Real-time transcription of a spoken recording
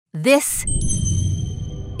This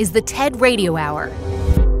is the TED Radio Hour.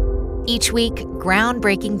 Each week,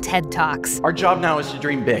 groundbreaking TED Talks. Our job now is to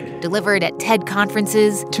dream big. Delivered at TED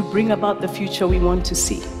conferences. To bring about the future we want to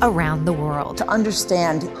see. Around the world. To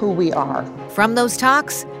understand who we are. From those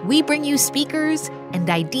talks, we bring you speakers and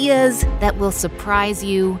ideas that will surprise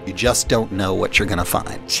you. You just don't know what you're going to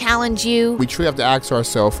find. Challenge you. We truly have to ask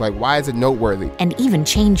ourselves, why is it noteworthy? And even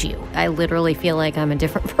change you. I literally feel like I'm a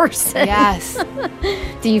different person. Yes.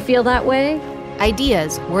 Do you feel that way?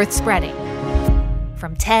 Ideas worth spreading.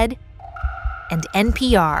 From TED and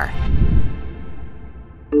NPR.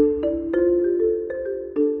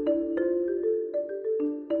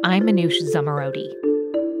 I'm Manoush Zomorodi.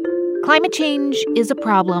 Climate change is a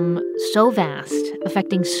problem so vast,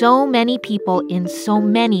 affecting so many people in so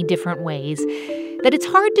many different ways, that it's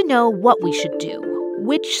hard to know what we should do,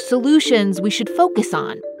 which solutions we should focus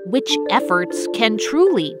on, which efforts can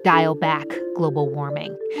truly dial back global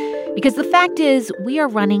warming. Because the fact is, we are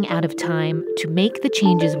running out of time to make the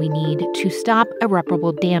changes we need to stop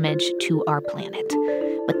irreparable damage to our planet.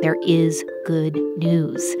 But there is good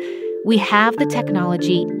news. We have the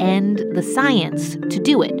technology and the science to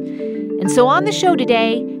do it. And so on the show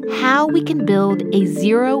today, how we can build a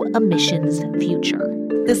zero-emissions future.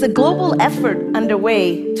 There's a global effort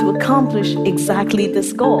underway to accomplish exactly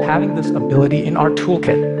this goal. Having this ability in our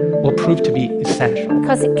toolkit will prove to be essential.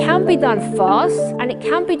 Because it can be done fast and it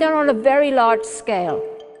can be done on a very large scale.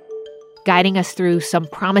 Guiding us through some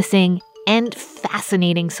promising and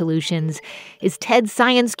fascinating solutions is TED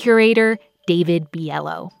Science Curator David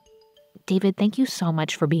Biello. David, thank you so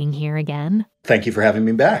much for being here again. Thank you for having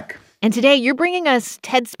me back. And today you're bringing us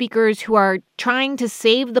TED speakers who are trying to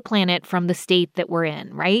save the planet from the state that we're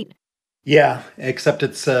in, right? Yeah, except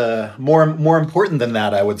it's more important than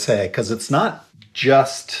that, I would say, because it's not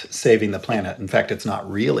just saving the planet. In fact, it's not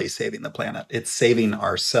really saving the planet. It's saving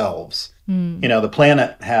ourselves. You know, the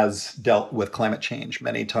planet has dealt with climate change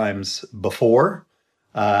many times before.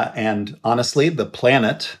 And honestly, the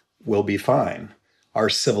planet will be fine. Our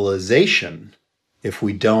civilization, if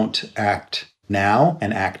we don't act now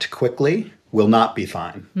and act quickly, will not be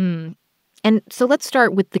fine. And so let's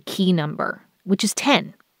start with the key number, which is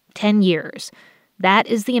 10 years. That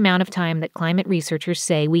is the amount of time that climate researchers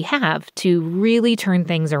say we have to really turn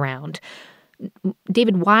things around.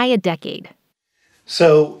 David, why a decade?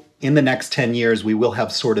 So in the next 10 years, we will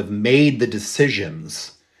have sort of made the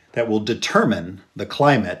decisions that will determine the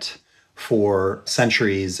climate for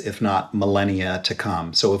centuries, if not millennia to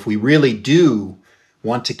come. So if we really do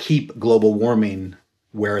want to keep global warming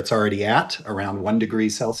where it's already at, around 1 degree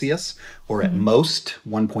Celsius, or at most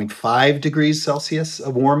 1.5 degrees Celsius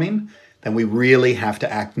of warming, then we really have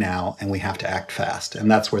to act now and we have to act fast.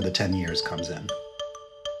 And that's where the 10 years comes in.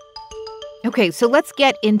 Okay, so let's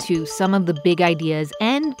get into some of the big ideas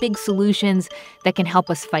and big solutions that can help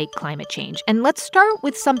us fight climate change. And let's start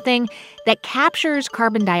with something that captures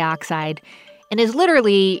carbon dioxide and is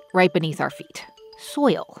literally right beneath our feet: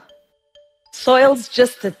 soil. Soil's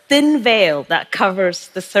just a thin veil that covers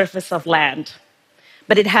the surface of land,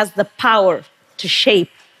 but it has the power to shape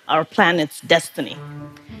our planet's destiny.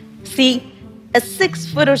 See, a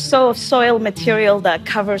 6 foot or so of soil material that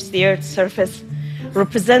covers the Earth's surface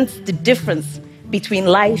represents the difference between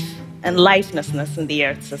life and lifelessness in the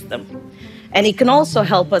Earth system. And it can also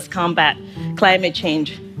help us combat climate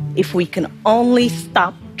change if we can only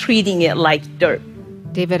stop treating it like dirt.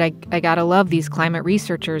 David, I gotta love these climate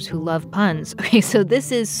researchers who love puns. Okay, so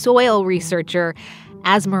this is soil researcher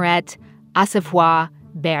Asmeret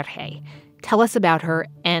Assefuah-Berhe. Tell us about her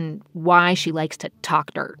and why she likes to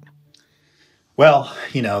talk dirt. Well,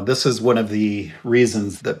 you know, this is one of the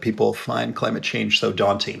reasons that people find climate change so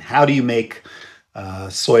daunting. How do you make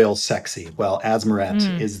soil sexy? Well,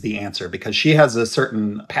 Asmeret is the answer because she has a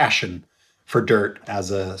certain passion for dirt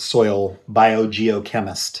as a soil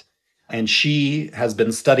biogeochemist. And she has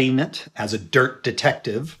been studying it as a dirt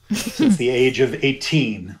detective since the age of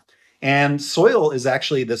 18. And soil is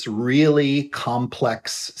actually this really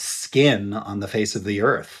complex skin on the face of the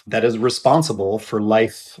earth that is responsible for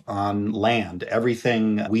life on land.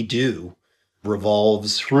 Everything we do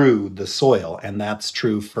revolves through the soil, and that's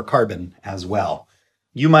true for carbon as well.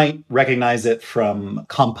 You might recognize it from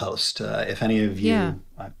compost. If any of you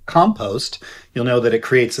compost, you'll know that it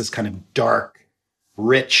creates this kind of dark,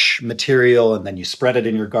 rich material, and then you spread it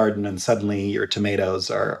in your garden and suddenly your tomatoes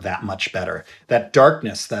are that much better. That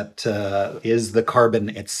darkness, that is the carbon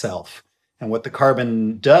itself. And what the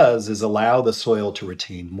carbon does is allow the soil to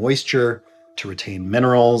retain moisture, to retain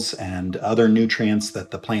minerals and other nutrients that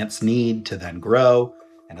the plants need to then grow.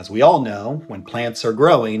 And as we all know, when plants are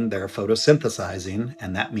growing, they're photosynthesizing,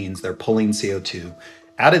 and that means they're pulling CO2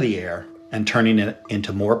 out of the air and turning it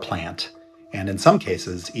into more plant, and in some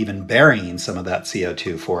cases, even burying some of that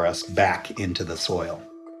CO2 for us back into the soil.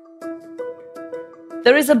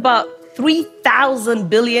 There is about 3,000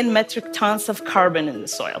 billion metric tons of carbon in the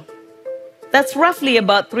soil. That's roughly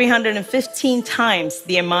about 315 times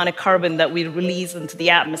the amount of carbon that we release into the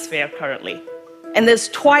atmosphere currently. And there's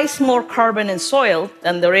twice more carbon in soil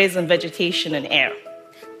than there is in vegetation and air.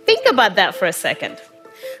 Think about that for a second.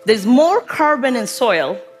 There's more carbon in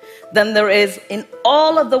soil than there is in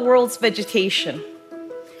all of the world's vegetation,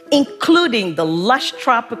 including the lush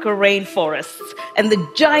tropical rainforests and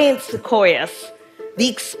the giant sequoias, the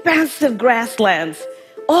expansive grasslands,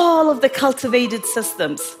 all of the cultivated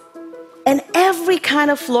systems, and every kind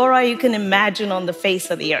of flora you can imagine on the face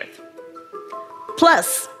of the earth.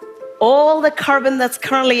 Plus, all the carbon that's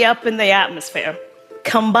currently up in the atmosphere,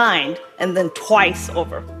 combined and then twice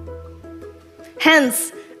over.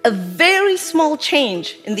 Hence, a very small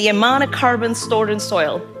change in the amount of carbon stored in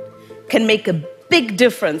soil can make a big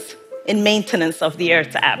difference in maintenance of the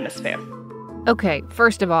Earth's atmosphere. Okay,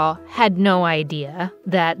 first of all, had no idea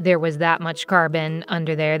that there was that much carbon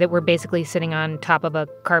under there, that we're basically sitting on top of a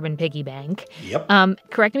carbon piggy bank. Yep.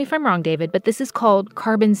 Correct me if I'm wrong, David, but this is called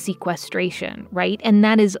carbon sequestration, right? And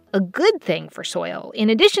that is a good thing for soil,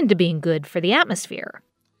 in addition to being good for the atmosphere.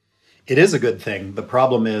 It is a good thing. The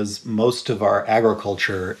problem is most of our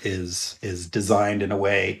agriculture is designed in a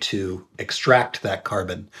way to extract that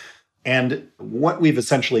carbon. And what we've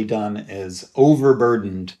essentially done is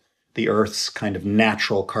overburdened the Earth's kind of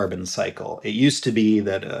natural carbon cycle. It used to be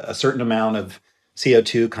that a certain amount of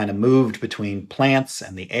CO2 kind of moved between plants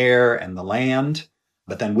and the air and the land.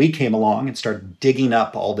 But then we came along and started digging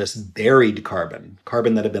up all this buried carbon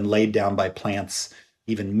that had been laid down by plants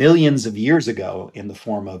even millions of years ago in the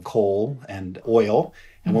form of coal and oil.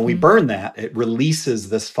 And when we burn that, it releases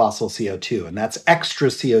this fossil CO2. And that's extra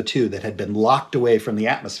CO2 that had been locked away from the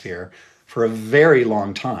atmosphere for a very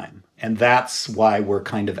long time. And that's why we're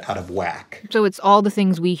kind of out of whack. So it's all the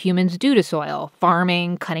things we humans do to soil,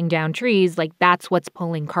 farming, cutting down trees, like that's what's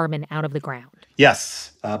pulling carbon out of the ground.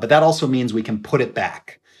 Yes, but that also means we can put it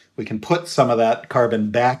back. We can put some of that carbon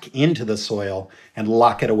back into the soil and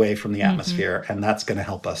lock it away from the atmosphere, and that's going to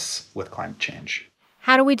help us with climate change.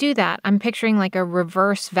 How do we do that? I'm picturing like a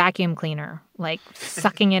reverse vacuum cleaner, like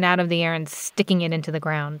sucking it out of the air and sticking it into the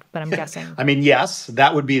ground, but I'm guessing. I mean, yes,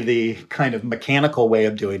 that would be the kind of mechanical way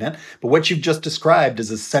of doing it. But what you've just described is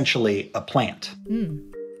essentially a plant.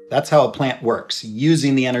 That's how a plant works,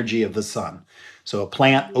 using the energy of the sun. So a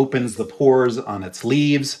plant opens the pores on its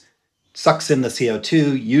leaves, sucks in the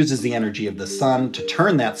CO2, uses the energy of the sun to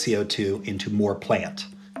turn that CO2 into more plant.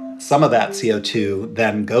 Some of that CO2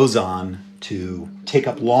 then goes on to take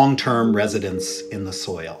up long-term residence in the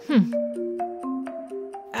soil.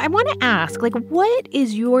 I want to ask, what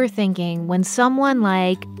is your thinking when someone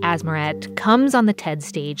like Azmaret comes on the TED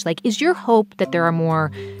stage? Is your hope that there are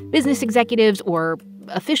more business executives or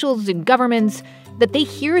officials in governments that they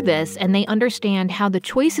hear this and they understand how the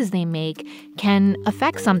choices they make can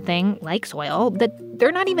affect something like soil that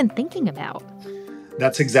they're not even thinking about?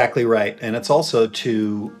 That's exactly right. And it's also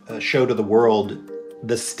to show to the world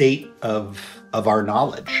the state of our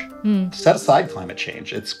knowledge. Set aside climate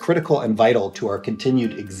change. It's critical and vital to our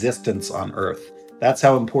continued existence on Earth. That's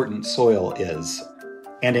how important soil is.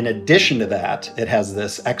 And in addition to that, it has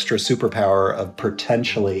this extra superpower of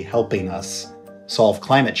potentially helping us solve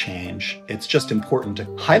climate change. It's just important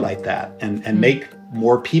to highlight that and make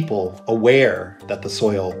more people aware that the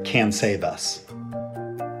soil can save us.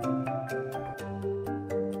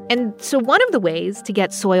 And so one of the ways to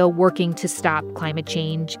get soil working to stop climate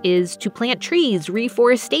change is to plant trees,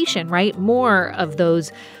 reforestation, right? More of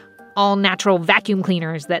those all-natural vacuum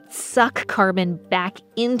cleaners that suck carbon back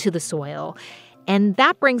into the soil. And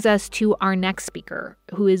that brings us to our next speaker,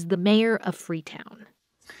 who is the mayor of Freetown.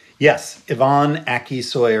 Yes, Yvonne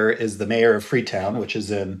Aki-Sawyer is the mayor of Freetown, which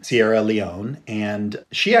is in Sierra Leone. And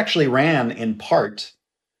she actually ran in part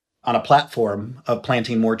on a platform of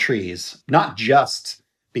planting more trees, not just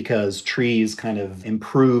because trees kind of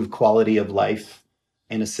improve quality of life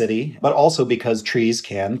in a city, but also because trees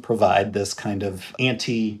can provide this kind of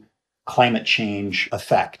anti-climate change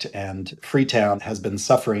effect. And Freetown has been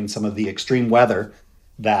suffering some of the extreme weather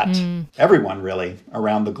that everyone really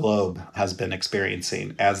around the globe has been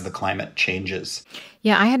experiencing as the climate changes.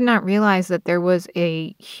 Yeah, I had not realized that there was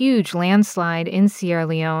a huge landslide in Sierra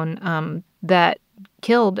Leone that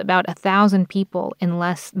killed about 1,000 people in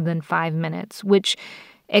less than 5 minutes, which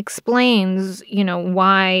explains,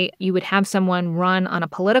 why you would have someone run on a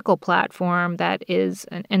political platform that is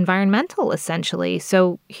environmental, essentially.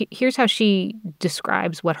 So here's how she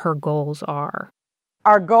describes what her goals are.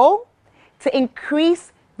 Our goal? To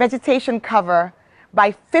increase vegetation cover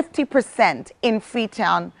by 50% in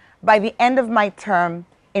Freetown by the end of my term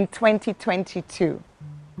in 2022.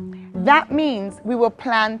 That means we will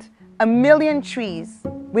plant 1 million trees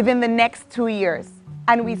within the next 2 years.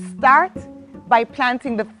 And we start by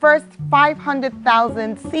planting the first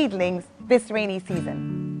 500,000 seedlings this rainy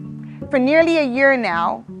season. For nearly a year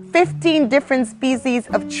now, 15 different species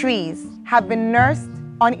of trees have been nursed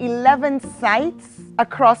on 11 sites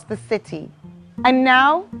across the city. And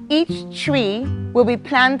now each tree will be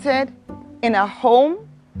planted in a home,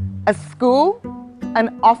 a school,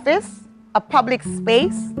 an office, a public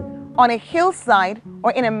space, on a hillside,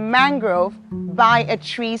 or in a mangrove by a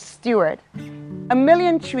tree steward. 1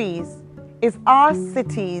 million trees is our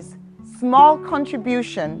city's small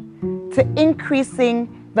contribution to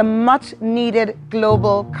increasing the much-needed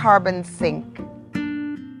global carbon sink.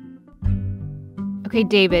 Okay,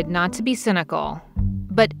 David, not to be cynical,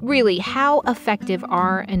 but really, how effective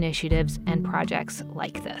are initiatives and projects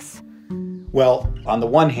like this? Well, on the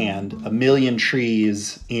one hand, 1 million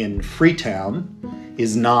trees in Freetown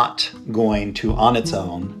is not going to, on its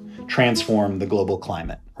own, transform the global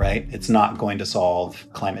climate, right? It's not going to solve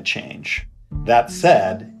climate change. That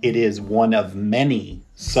said, it is one of many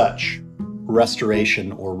such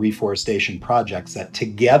restoration or reforestation projects that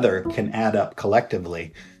together can add up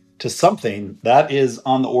collectively to something that is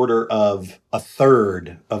on the order of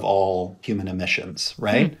 1/3 of all human emissions,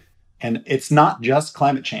 right? And it's not just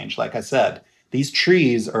climate change. Like I said, these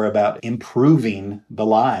trees are about improving the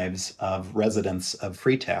lives of residents of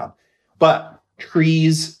Freetown. But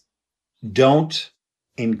trees don't,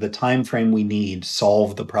 in the time frame we need,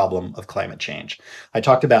 solve the problem of climate change. I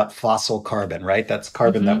talked about fossil carbon, right? That's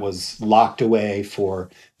carbon that was locked away for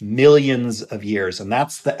millions of years. And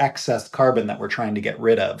that's the excess carbon that we're trying to get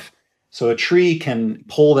rid of. So a tree can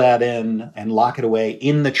pull that in and lock it away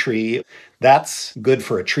in the tree. That's good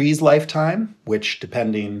for a tree's lifetime, which,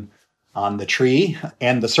 depending on the tree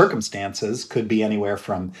and the circumstances, could be anywhere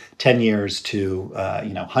from 10 years to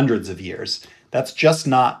hundreds of years. That's just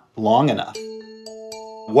not long enough.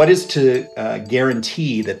 What is to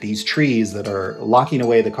guarantee that these trees that are locking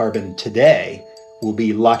away the carbon today will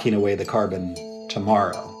be locking away the carbon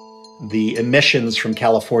tomorrow? The emissions from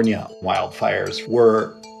California wildfires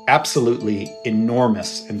were absolutely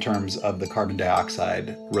enormous in terms of the carbon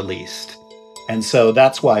dioxide released. And so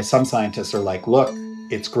that's why some scientists are like, look,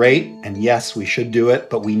 it's great, and yes, we should do it,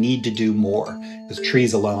 but we need to do more, because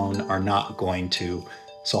trees alone are not going to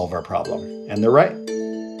solve our problem. And they're right.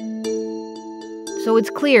 So it's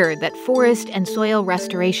clear that forest and soil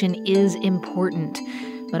restoration is important,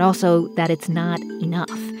 but also that it's not enough.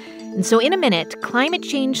 And so in a minute, climate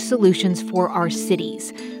change solutions for our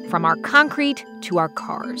cities, from our concrete to our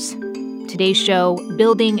cars. Today's show,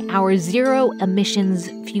 Building Our Zero Emissions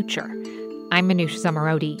Future. I'm Manoush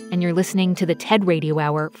Zomorodi, and you're listening to the TED Radio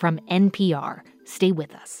Hour from NPR. Stay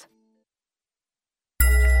with us.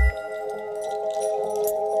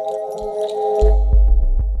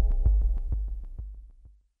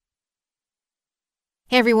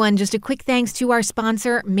 Hey everyone, just a quick thanks to our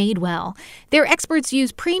sponsor, Madewell. Their experts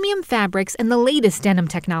use premium fabrics and the latest denim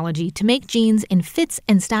technology to make jeans in fits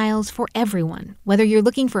and styles for everyone. Whether you're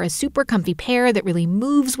looking for a super comfy pair that really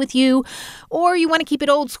moves with you, or you want to keep it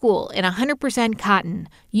old school in 100% cotton,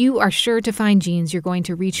 you are sure to find jeans you're going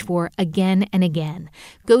to reach for again and again.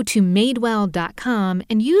 Go to Madewell.com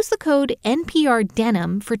and use the code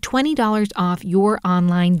NPRDenim for $20 off your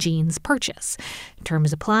online jeans purchase.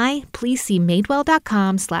 Terms apply. Please see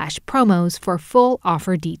Madewell.com/promos for full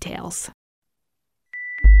offer details.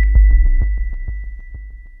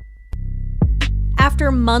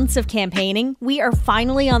 After months of campaigning, we are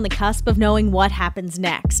finally on the cusp of knowing what happens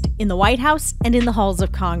next in the White House and in the halls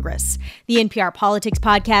of Congress. The NPR Politics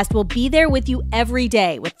Podcast will be there with you every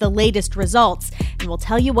day with the latest results, and we'll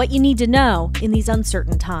tell you what you need to know in these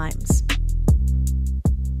uncertain times.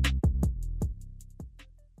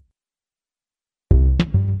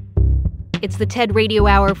 It's the TED Radio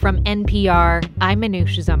Hour from NPR. I'm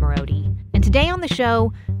Manoush Zomorodi. And today on the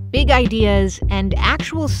show, big ideas and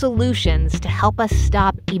actual solutions to help us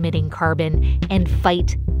stop emitting carbon and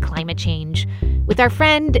fight climate change with our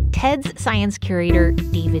friend, TED's science curator,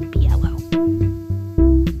 David Biello.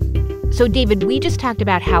 So, David, we just talked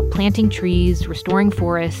about how planting trees, restoring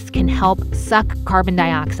forests can help suck carbon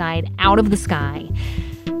dioxide out of the sky.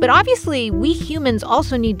 But obviously, we humans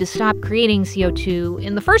also need to stop creating CO2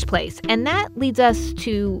 in the first place. And that leads us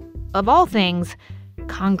to, of all things,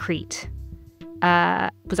 concrete.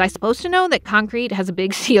 Was I supposed to know that concrete has a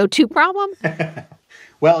big CO2 problem?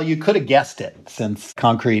 Well, you could have guessed it, since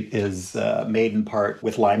concrete is made in part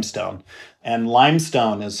with limestone. And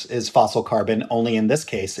limestone is fossil carbon, only in this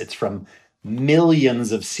case, it's from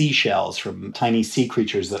millions of seashells, from tiny sea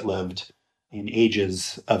creatures that lived in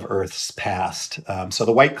ages of Earth's past. So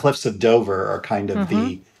the White Cliffs of Dover are kind of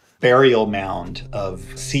the burial mound of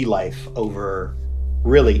sea life over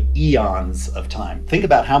really eons of time. Think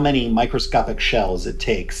about how many microscopic shells it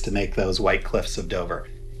takes to make those White Cliffs of Dover.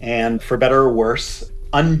 And for better or worse,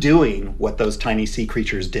 undoing what those tiny sea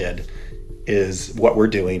creatures did is what we're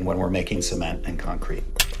doing when we're making cement and concrete.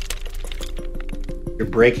 You're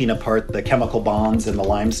breaking apart the chemical bonds in the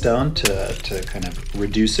limestone to kind of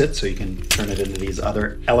reduce it so you can turn it into these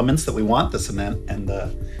other elements that we want, the cement and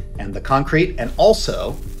the concrete. And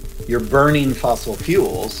also, you're burning fossil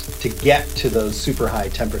fuels to get to those super high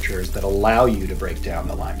temperatures that allow you to break down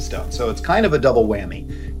the limestone. So it's kind of a double whammy.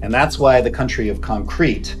 And that's why the country of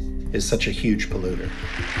concrete is such a huge polluter.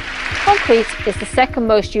 Concrete is the second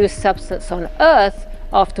most used substance on Earth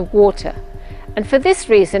after water. And for this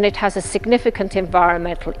reason, it has a significant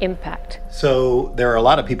environmental impact. So there are a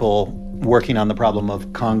lot of people working on the problem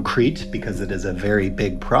of concrete because it is a very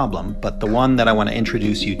big problem. But the one that I want to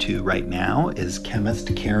introduce you to right now is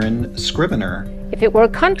chemist Karen Scrivener. If it were a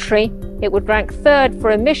country, it would rank third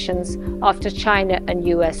for emissions after China and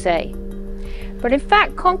USA. But in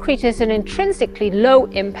fact, concrete is an intrinsically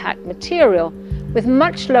low-impact material with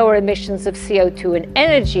much lower emissions of CO2 and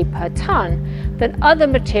energy per ton than other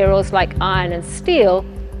materials like iron and steel,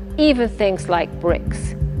 even things like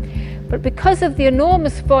bricks. But because of the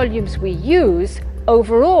enormous volumes we use,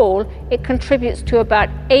 overall, it contributes to about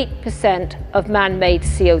 8% of man-made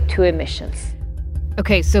CO2 emissions.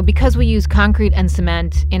 Okay, so because we use concrete and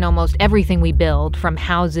cement in almost everything we build, from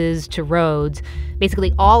houses to roads,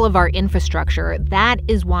 basically all of our infrastructure, that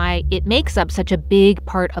is why it makes up such a big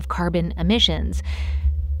part of carbon emissions.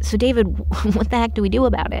 So, David, what the heck do we do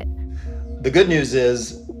about it? The good news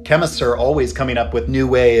is chemists are always coming up with new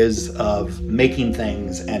ways of making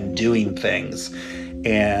things and doing things.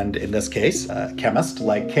 And in this case, a chemist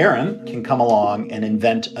like Karen can come along and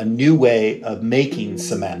invent a new way of making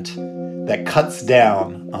cement that cuts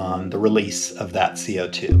down on the release of that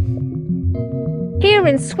CO2. Here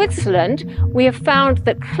in Switzerland, we have found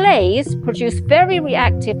that clays produce very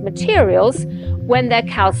reactive materials when they're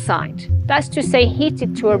calcined. That's to say,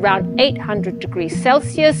 heated to around 800 degrees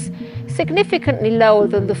Celsius, significantly lower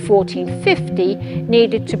than the 1450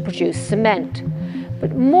 needed to produce cement.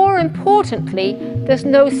 But more importantly, there's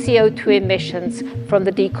no CO2 emissions from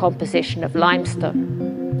the decomposition of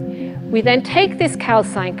limestone. We then take this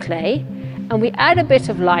calcined clay and we add a bit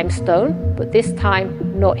of limestone, but this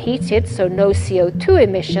time not heated, so no CO2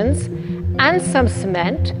 emissions, and some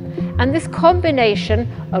cement. And this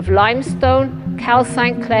combination of limestone,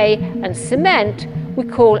 calcined clay, and cement we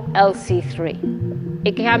call LC3.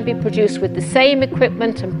 It can be produced with the same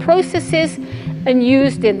equipment and processes and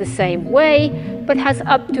used in the same way, but has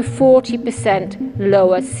up to 40%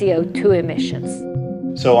 lower CO2 emissions.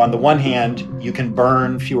 So on the one hand, you can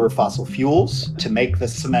burn fewer fossil fuels to make the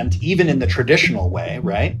cement, even in the traditional way,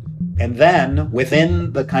 right? And then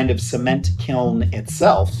within the kind of cement kiln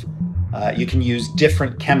itself, you can use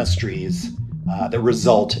different chemistries that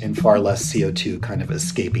result in far less CO2 kind of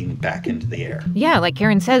escaping back into the air. Yeah, like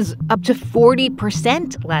Karen says, up to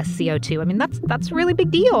 40% less CO2. I mean, that's a really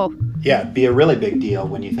big deal. Yeah, it'd be a really big deal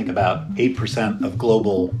when you think about 8% of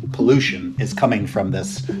global pollution is coming from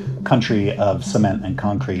this country of cement and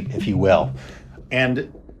concrete, if you will.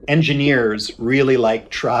 And engineers really like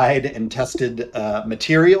tried and tested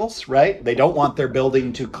materials, right? They don't want their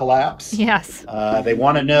building to collapse. Yes. They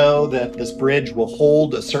want to know that this bridge will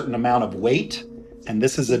hold a certain amount of weight. And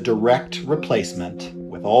this is a direct replacement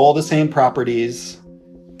with all the same properties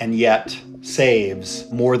and yet saves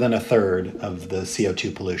more than a third of the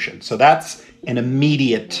CO2 pollution. So that's an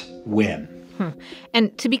immediate win.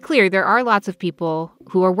 And to be clear, there are lots of people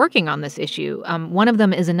who are working on this issue. One of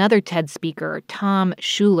them is another TED speaker, Tom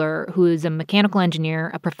Schuler, who is a mechanical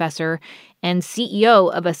engineer, a professor, and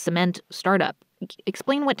CEO of a cement startup.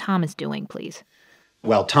 Explain what Tom is doing, please.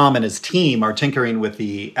 Well, Tom and his team are tinkering with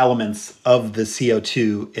the elements of the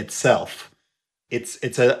CO2 itself.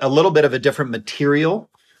 It's a little bit of a different material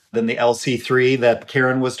than the LC3 that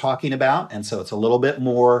Karen was talking about, and so it's a little bit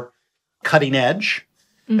more cutting edge.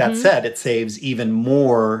 That said, it saves even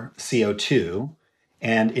more CO2.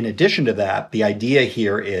 And in addition to that, the idea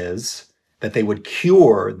here is that they would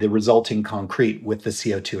cure the resulting concrete with the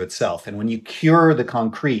CO2 itself. And when you cure the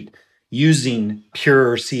concrete using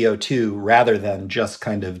pure CO2 rather than just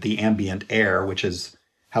kind of the ambient air, which is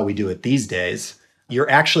how we do it these days, you're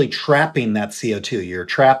actually trapping that CO2. You're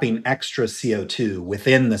trapping extra CO2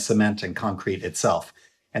 within the cement and concrete itself.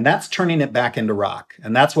 And that's turning it back into rock.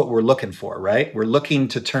 And that's what we're looking for, right? We're looking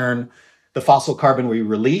to turn the fossil carbon we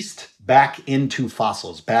released back into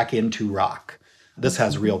fossils, back into rock. This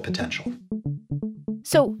has real potential.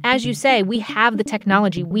 So, as you say, we have the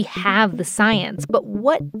technology, we have the science, but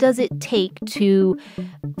what does it take to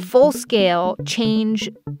full-scale change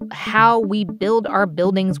how we build our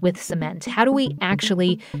buildings with cement? How do we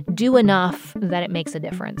actually do enough that it makes a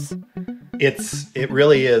difference? It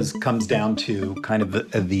really comes down to kind of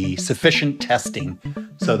the sufficient testing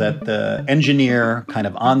so that the engineer kind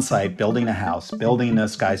of on-site building a house, building a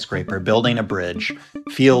skyscraper, building a bridge,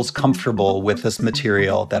 feels comfortable with this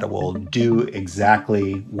material that it will do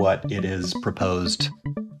exactly what it is proposed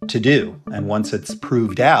to do. And once it's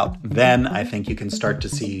proved out, then I think you can start to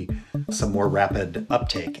see some more rapid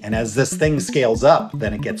uptake. And as this thing scales up,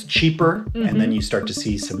 then it gets cheaper, and then you start to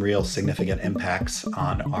see some real significant impacts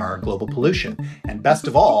on our global pollution. And best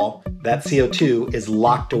of all, that CO2 is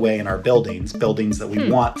locked away in our buildings that we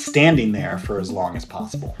want standing there for as long as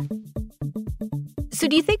possible. So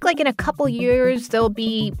do you think, like, in a couple years, there'll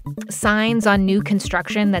be signs on new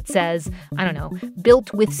construction that says, I don't know,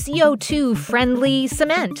 built with CO2-friendly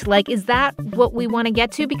cement? Like, is that what we want to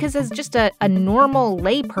get to? Because as just a normal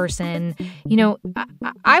layperson, you know,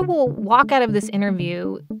 I will walk out of this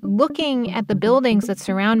interview looking at the buildings that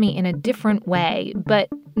surround me in a different way. But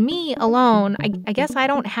me alone, I guess I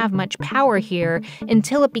don't have much power here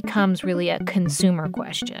until it becomes really a consumer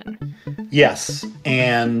question. Yes,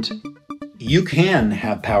 and you can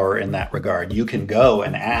have power in that regard. You can go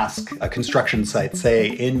and ask a construction site, say,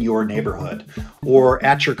 in your neighborhood or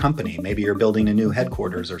at your company. Maybe you're building a new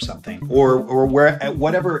headquarters or something, or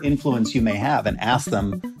whatever influence you may have, and ask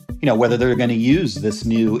them, you know, whether they're going to use this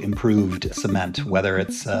new improved cement, whether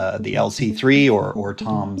it's the LC3 or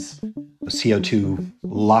Tom's CO2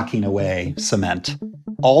 locking away cement.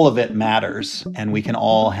 All of it matters, and we can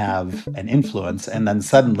all have an influence. And then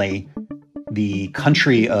suddenly, the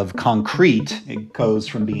country of concrete, it goes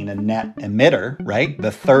from being a net emitter, right?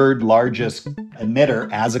 The third largest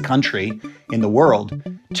emitter as a country in the world,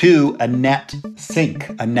 to a net sink,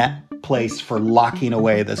 a net place for locking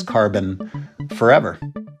away this carbon forever.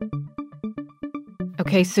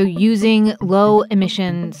 Okay, so using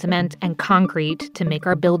low-emission cement and concrete to make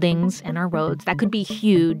our buildings and our roads, that could be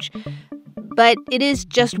huge. But it is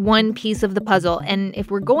just one piece of the puzzle, and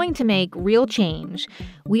if we're going to make real change,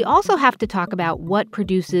 we also have to talk about what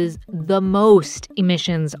produces the most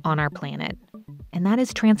emissions on our planet, and that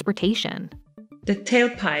is transportation. The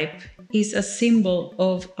tailpipe is a symbol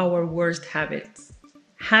of our worst habits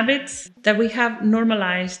that we have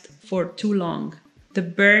normalized for too long. The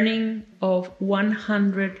burning of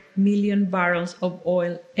 100 million barrels of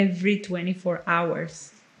oil every 24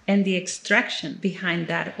 hours, and the extraction behind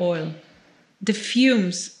that oil. The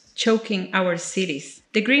fumes choking our cities,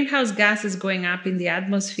 the greenhouse gases going up in the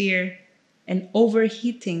atmosphere and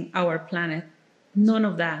overheating our planet. None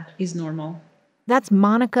of that is normal. That's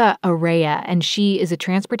Monica Araya, and she is a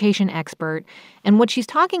transportation expert. And what she's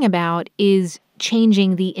talking about is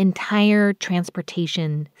changing the entire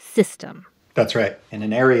transportation system. That's right. In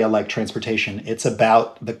an area like transportation, it's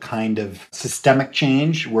about the kind of systemic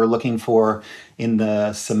change we're looking for in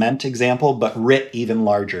the cement example, but writ even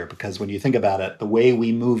larger, because when you think about it, the way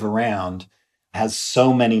we move around has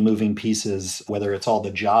so many moving pieces, whether it's all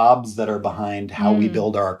the jobs that are behind how we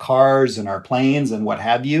build our cars and our planes and what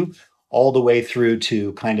have you, all the way through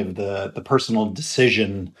to kind of the personal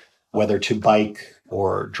decision whether to bike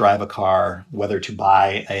or drive a car, whether to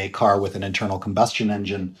buy a car with an internal combustion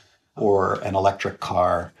engine or an electric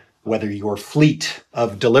car, whether your fleet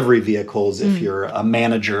of delivery vehicles, if you're a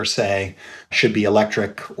manager, say, should be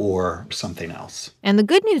electric or something else. And the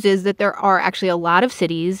good news is that there are actually a lot of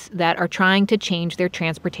cities that are trying to change their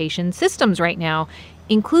transportation systems right now,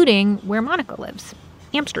 including where Monica lives,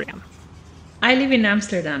 Amsterdam. I live in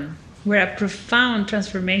Amsterdam, where a profound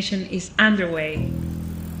transformation is underway.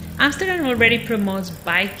 Amsterdam already promotes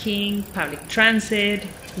biking, public transit,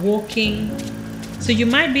 walking. So you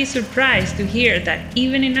might be surprised to hear that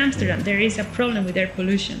even in Amsterdam, there is a problem with air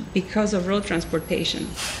pollution because of road transportation.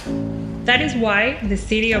 That is why the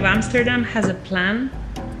city of Amsterdam has a plan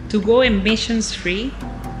to go emissions-free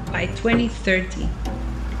by 2030.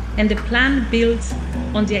 And the plan builds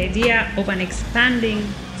on the idea of an expanding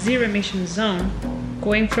zero-emission zone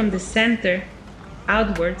going from the center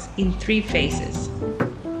outwards in 3 phases.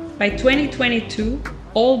 By 2022,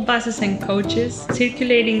 all buses and coaches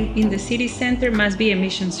circulating in the city center must be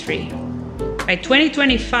emissions-free. By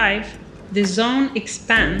 2025, the zone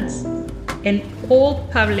expands and all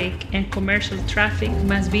public and commercial traffic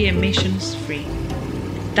must be emissions-free.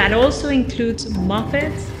 That also includes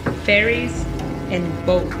mopeds, ferries, and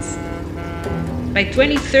boats. By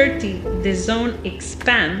 2030, the zone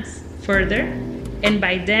expands further, and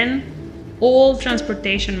by then, all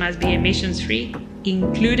transportation must be emissions-free,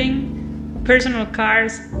 including personal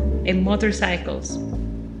cars and motorcycles.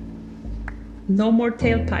 No more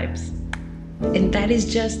tailpipes. And that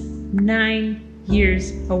is just 9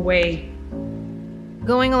 years away.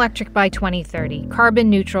 Going electric by 2030, carbon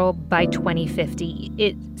neutral by 2050.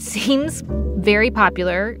 It seems very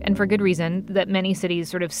popular, and for good reason, that many cities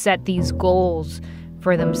sort of set these goals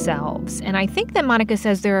for themselves. And I think that Monica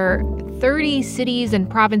says there are 30 cities and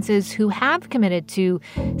provinces who have committed to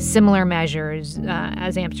similar measures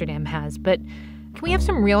as Amsterdam has. But can we have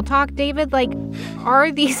some real talk, David? Like,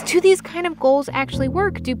 do these kind of goals actually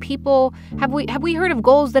work? Have we heard of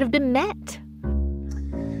goals that have been met?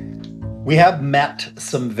 We have met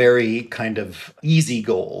some very kind of easy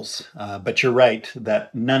goals, but you're right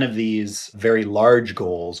that none of these very large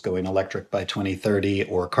goals, going electric by 2030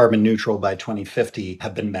 or carbon neutral by 2050,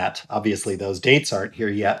 have been met. Obviously, those dates aren't here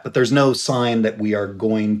yet, but there's no sign that we are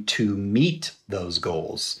going to meet those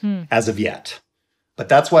goals as of yet. But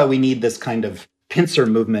that's why we need this kind of pincer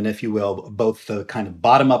movement, if you will, both the kind of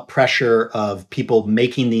bottom-up pressure of people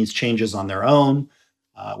making these changes on their own,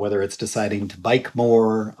 whether it's deciding to bike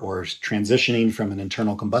more or transitioning from an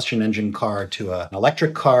internal combustion engine car to an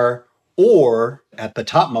electric car, or at the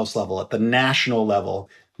topmost level, at the national level,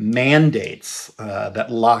 mandates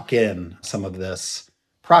that lock in some of this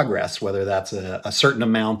progress, whether that's a certain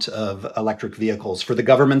amount of electric vehicles for the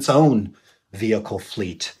government's own vehicle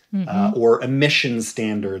fleet, or emission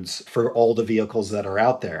standards for all the vehicles that are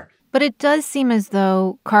out there. But it does seem as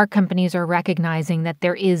though car companies are recognizing that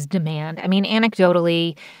there is demand. I mean,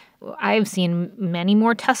 anecdotally, I've seen many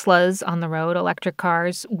more Teslas on the road, electric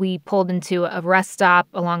cars. We pulled into a rest stop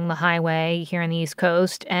along the highway here on the East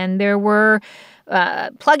Coast, and there were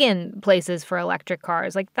plug-in places for electric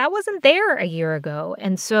cars. Like, that wasn't there a year ago.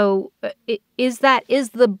 And so is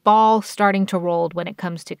the ball starting to roll when it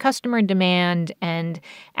comes to customer demand and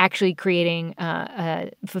actually creating,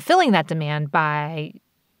 fulfilling that demand by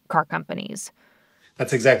car companies?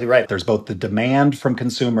 That's exactly right. There's both the demand from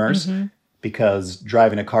consumers, because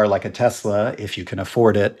driving a car like a Tesla, if you can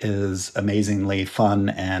afford it, is amazingly fun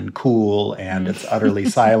and cool, and it's utterly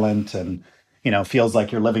silent and, feels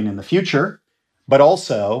like you're living in the future. But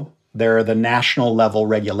also, there are the national level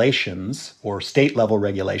regulations or state level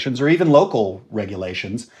regulations or even local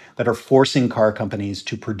regulations that are forcing car companies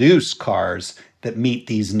to produce cars that meet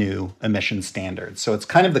these new emission standards. So it's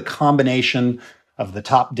kind of the combination of the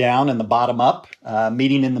top down and the bottom up,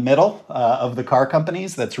 meeting in the middle of the car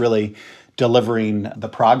companies that's really delivering the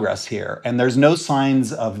progress here. And there's no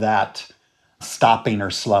signs of that stopping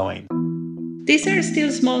or slowing. These are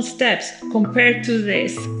still small steps compared to the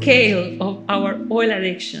scale of our oil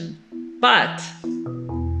addiction, but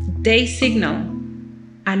they signal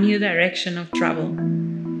a new direction of travel.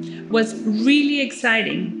 What's really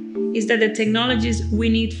exciting is that the technologies we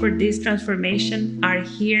need for this transformation are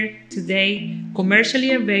here today,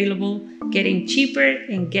 commercially available, getting cheaper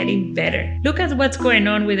and getting better. Look at what's going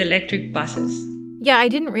on with electric buses. Yeah, I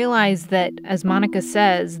didn't realize that, as Monica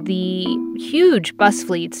says, the huge bus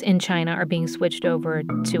fleets in China are being switched over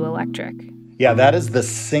to electric. Yeah, that is the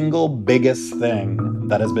single biggest thing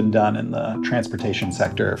that has been done in the transportation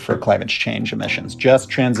sector for climate change emissions. Just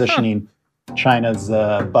transitioning China's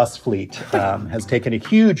bus fleet has taken a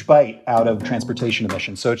huge bite out of transportation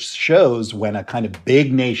emissions. So it shows when a kind of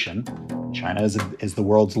big nation, China is the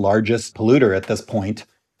world's largest polluter at this point,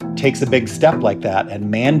 takes a big step like that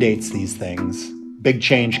and mandates these things, big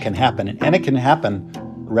change can happen. And it can happen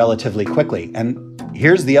relatively quickly. And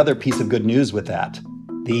here's the other piece of good news with that.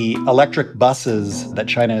 The electric buses that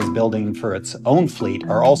China is building for its own fleet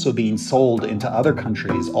are also being sold into other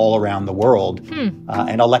countries all around the world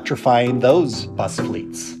and electrifying those bus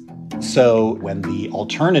fleets. So when the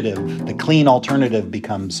clean alternative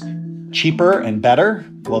becomes cheaper and better,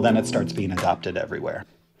 well, then it starts being adopted everywhere.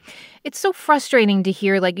 It's so frustrating to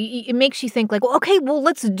hear, it makes you think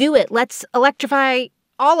let's do it. Let's electrify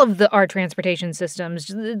all of our transportation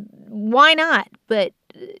systems. Why not? But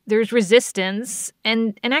there's resistance.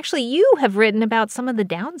 And actually, you have written about some of the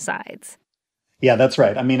downsides. Yeah, that's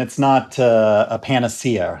right. I mean, it's not a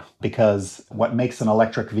panacea, because what makes an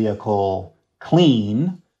electric vehicle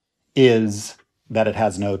clean is that it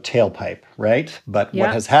has no tailpipe, right? But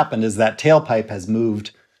what has happened is that tailpipe has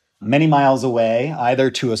moved many miles away,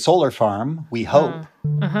 either to a solar farm, we hope,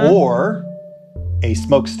 or a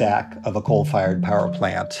smokestack of a coal-fired power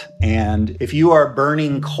plant. And if you are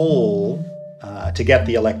burning coal to get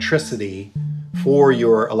the electricity for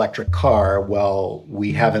your electric car, well,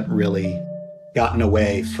 we haven't really gotten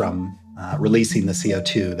away from releasing the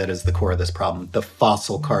CO2 that is the core of this problem, the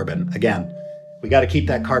fossil carbon. Again, we got to keep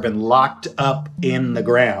that carbon locked up in the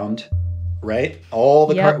ground, right? All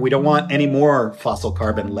the we don't want any more fossil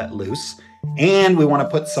carbon let loose. And we want to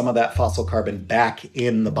put some of that fossil carbon back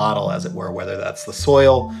in the bottle, as it were, whether that's the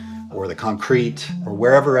soil or the concrete or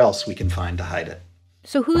wherever else we can find to hide it.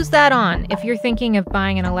 So who's that on? If you're thinking of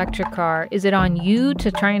buying an electric car, is it on you to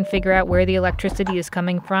try and figure out where the electricity is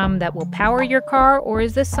coming from that will power your car? Or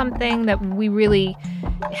is this something that we really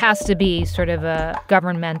has to be sort of a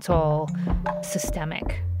governmental,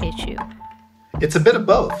 systemic issue? It's a bit of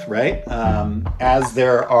both, right? As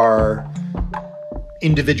there are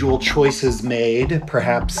individual choices made,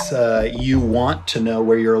 perhaps you want to know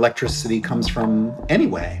where your electricity comes from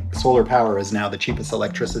anyway. Solar power is now the cheapest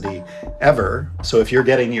electricity ever. So if you're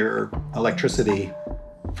getting your electricity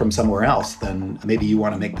from somewhere else, then maybe you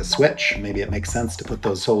want to make the switch. Maybe it makes sense to put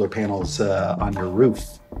those solar panels on your roof.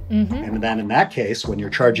 Mm-hmm. And then in that case, when you're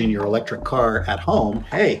charging your electric car at home,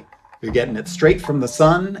 hey, you're getting it straight from the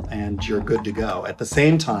sun and you're good to go. At the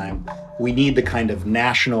same time, we need the kind of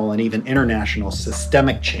national and even international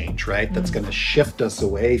systemic change, right? That's going to shift us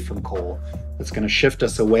away from coal, that's going to shift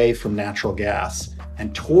us away from natural gas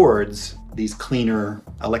and towards these cleaner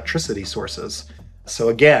electricity sources. So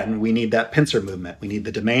again, we need that pincer movement. We need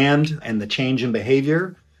the demand and the change in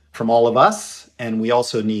behavior from all of us. And we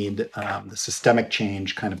also need the systemic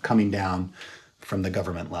change kind of coming down from the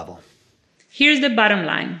government level. Here's the bottom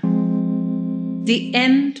line. The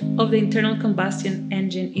end of the internal combustion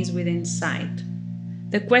engine is within sight.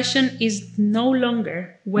 The question is no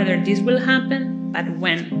longer whether this will happen, but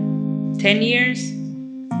when. 10 years?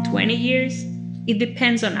 20 years? It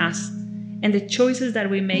depends on us and the choices that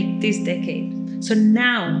we make this decade. So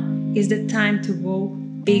now is the time to go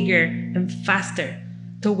bigger and faster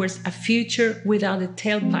towards a future without a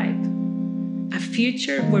tailpipe. A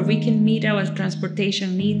future where we can meet our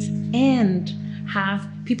transportation needs and have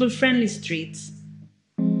people-friendly streets.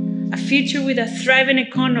 A future with a thriving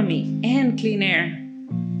economy and clean air.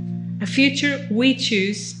 A future we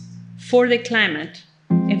choose for the climate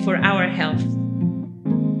and for our health.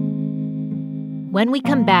 When we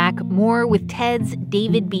come back, more with TED's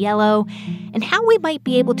David Biello and how we might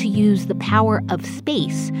be able to use the power of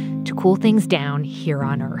space to cool things down here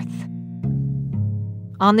on Earth.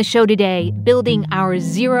 On the show today, building our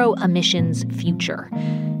zero-emissions future.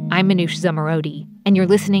 I'm Manoush Zomorodi, and you're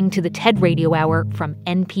listening to the TED Radio Hour from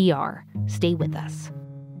NPR. Stay with us.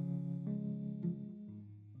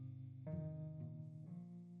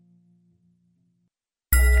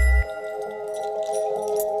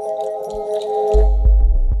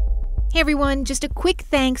 Hey everyone, just a quick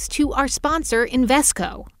thanks to our sponsor,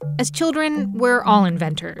 Invesco. As children, we're all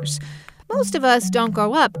inventors. Most of us don't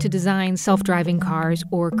grow up to design self-driving cars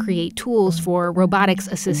or create tools for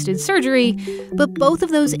robotics-assisted surgery, but both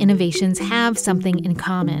of those innovations have something in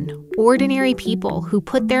common. Ordinary people who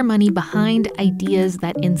put their money behind ideas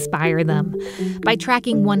that inspire them. By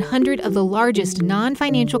tracking 100 of the largest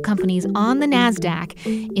non-financial companies on the NASDAQ,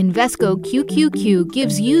 Invesco QQQ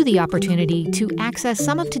gives you the opportunity to access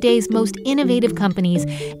some of today's most innovative companies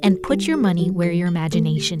and put your money where your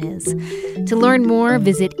imagination is. To learn more,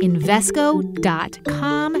 visit Invesco.com/QQQ.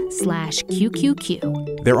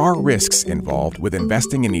 There are risks involved with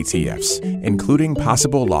investing in ETFs, including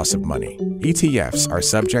possible loss of money. ETFs are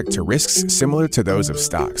subject to risks similar to those of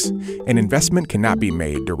stocks. An investment cannot be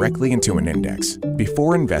made directly into an index.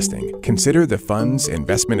 Before investing, consider the fund's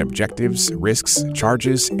investment objectives, risks,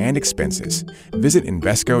 charges, and expenses. Visit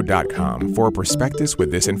Invesco.com for a prospectus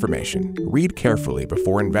with this information. Read carefully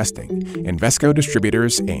before investing. Invesco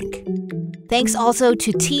Distributors, Inc. Thanks also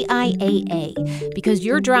to TIAA. Because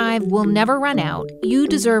your drive will never run out, you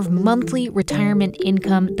deserve monthly retirement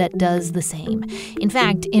income that does the same. In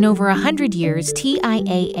fact, in over 100 years,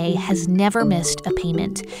 TIAA has never missed a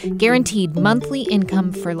payment. Guaranteed monthly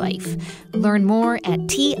income for life. Learn more at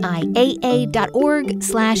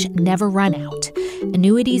TIAA.org/neverrunout.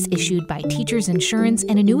 Annuities issued by Teachers Insurance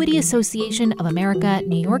and Annuity Association of America,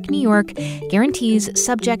 New York, New York. Guarantees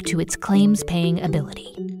subject to its claims-paying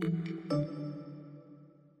ability.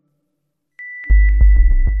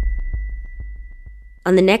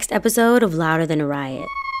 On the next episode of Louder Than a Riot,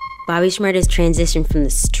 Bobby Shmurda's transition from the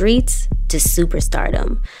streets to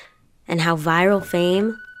superstardom and how viral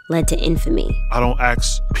fame led to infamy. I don't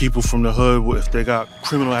ask people from the hood if they got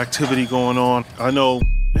criminal activity going on. I know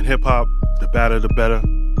in hip-hop, the badder the better.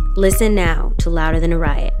 Listen now to Louder Than a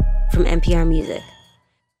Riot from NPR Music.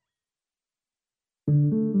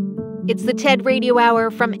 It's the TED Radio Hour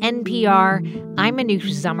from NPR. I'm Manoush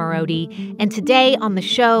Zomorodi, and today on the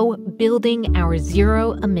show, building our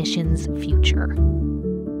zero-emissions future.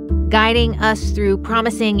 Guiding us through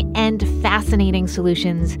promising and fascinating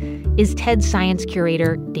solutions is TED Science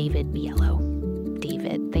curator David Biello.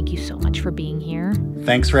 David, thank you so much for being here.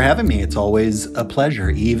 Thanks for having me. It's always a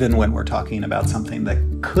pleasure, even when we're talking about something that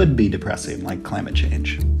could be depressing, like climate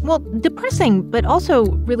change. Well, depressing, but also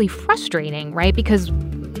really frustrating, right? Because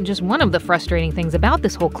just one of the frustrating things about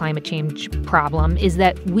this whole climate change problem is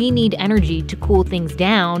that we need energy to cool things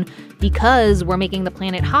down because we're making the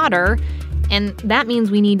planet hotter. And that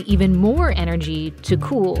means we need even more energy to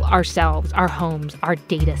cool ourselves, our homes, our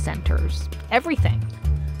data centers, everything.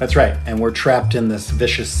 That's right. And we're trapped in this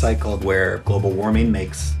vicious cycle where global warming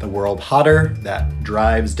makes the world hotter. That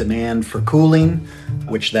drives demand for cooling,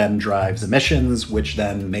 which then drives emissions, which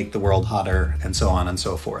then make the world hotter, and so on and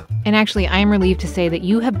so forth. And actually, I am relieved to say that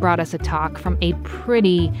you have brought us a talk from a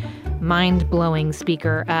pretty mind-blowing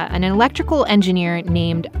speaker, an electrical engineer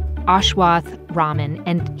named Ashwath Raman.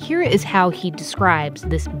 And here is how he describes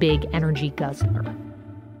this big energy guzzler.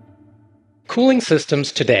 Cooling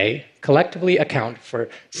systems today collectively account for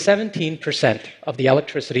 17% of the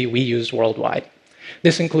electricity we use worldwide.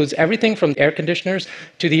 This includes everything from air conditioners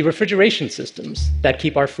to the refrigeration systems that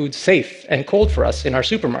keep our food safe and cold for us in our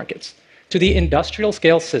supermarkets, to the industrial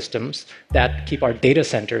scale systems that keep our data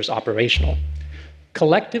centers operational.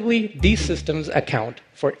 Collectively, these systems account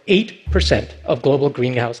for 8% of global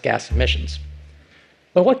greenhouse gas emissions.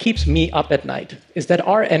 But what keeps me up at night is that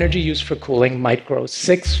our energy use for cooling might grow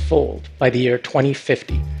six-fold by the year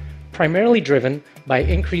 2050, primarily driven by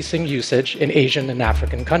increasing usage in Asian and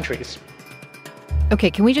African countries. Okay,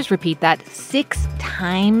 can we just repeat that? 6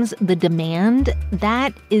 times the demand?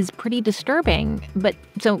 That is pretty disturbing. But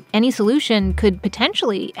so any solution could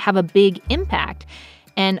potentially have a big impact.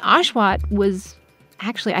 And Ashwath was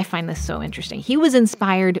actually, I find this so interesting. He was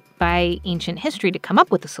inspired by ancient history to come up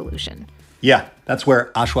with a solution. Yeah, that's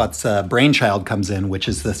where Ashwath's brainchild comes in, which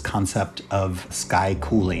is this concept of sky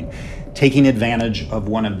cooling, taking advantage of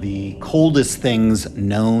one of the coldest things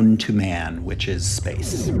known to man, which is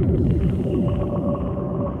space.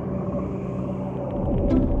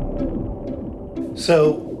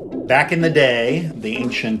 So back in the day, the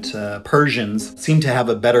ancient Persians seemed to have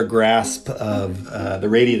a better grasp of the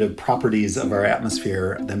radiative properties of our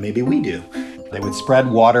atmosphere than maybe we do. They would spread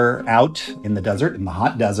water out in the desert, in the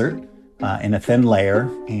hot desert, in a thin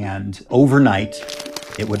layer, and overnight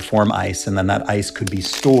it would form ice, and then that ice could be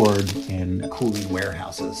stored in cooling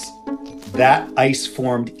warehouses. That ice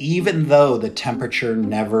formed even though the temperature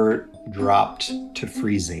never dropped to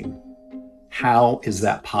freezing. How is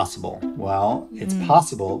that possible? Well, it's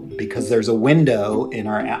possible because there's a window in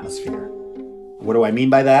our atmosphere. What do I mean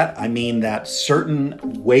by that? I mean that certain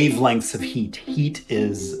wavelengths of heat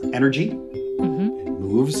is energy.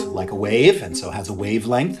 Moves like a wave, and so has a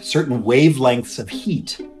wavelength. Certain wavelengths of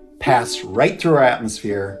heat pass right through our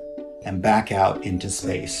atmosphere and back out into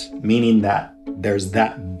space, meaning that there's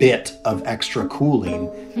that bit of extra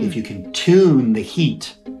cooling if you can tune the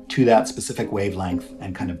heat to that specific wavelength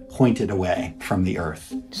and kind of point it away from the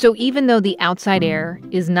Earth. So even though the outside air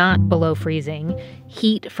is not below freezing,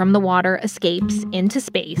 heat from the water escapes into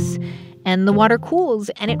space, and the water cools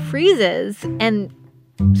and it freezes. And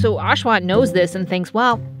so Ashwath knows this and thinks,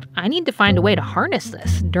 well, I need to find a way to harness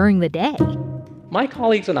this during the day. My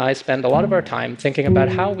colleagues and I spend a lot of our time thinking about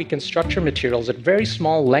how we can structure materials at very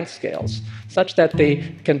small length scales, such that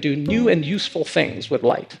they can do new and useful things with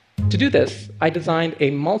light. To do this, I designed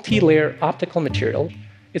a multi-layer optical material.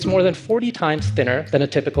 It's more than 40 times thinner than a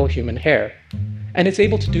typical human hair, and it's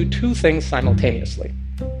able to do 2 things simultaneously.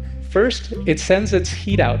 First, it sends its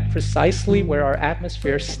heat out precisely where our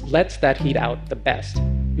atmosphere lets that heat out the best.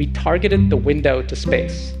 We targeted the window to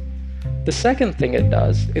space. The second thing it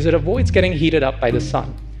does is it avoids getting heated up by the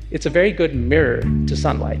sun. It's a very good mirror to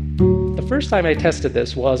sunlight. The first time I tested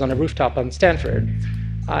this was on a rooftop on Stanford.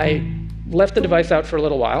 I left the device out for a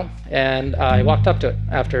little while, and I walked up to it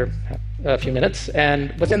after a few minutes,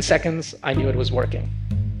 and within seconds, I knew it was working.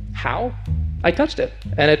 How? I touched it,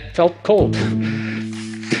 and it felt cold.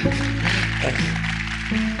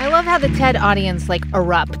 I love how the TED audience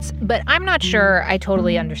erupts, but I'm not sure I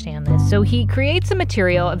totally understand this. So he creates a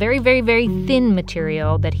material, a very, very, very thin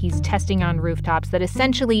material that he's testing on rooftops that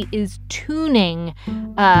essentially is tuning.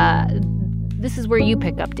 This is where you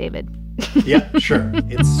pick up, David. Yeah, sure.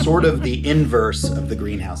 It's sort of the inverse of the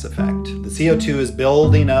greenhouse effect. The CO2 is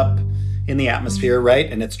building up in the atmosphere,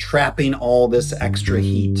 right? And it's trapping all this extra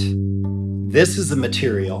heat. This is a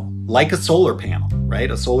material like a solar panel,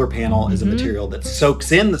 right? A solar panel is a material that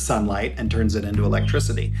soaks in the sunlight and turns it into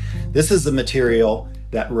electricity. This is a material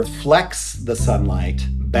that reflects the sunlight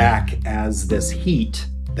back as this heat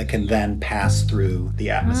that can then pass through the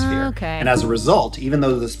atmosphere. Okay. And as a result, even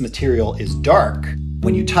though this material is dark,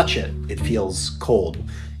 when you touch it, it feels cold,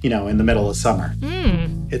 in the middle of summer.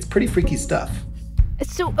 It's pretty freaky stuff.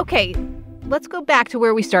 So, okay, let's go back to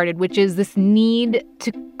where we started, which is this need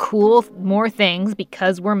to cool more things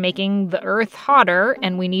because we're making the Earth hotter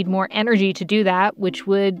and we need more energy to do that, which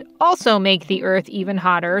would also make the Earth even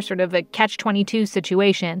hotter, sort of a catch-22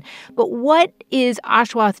 situation. But what is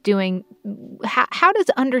Ashwath doing? How does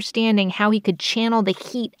understanding how he could channel the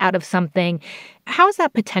heat out of something, how is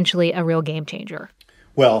that potentially a real game changer?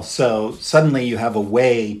 Well, so suddenly you have a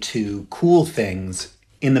way to cool things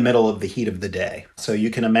in the middle of the heat of the day. So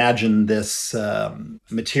you can imagine this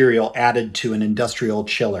material added to an industrial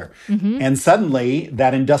chiller. And suddenly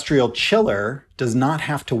that industrial chiller does not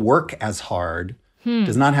have to work as hard,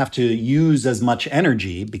 does not have to use as much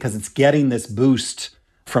energy because it's getting this boost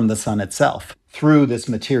from the sun itself through this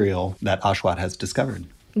material that Ashwath has discovered.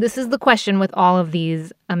 This is the question with all of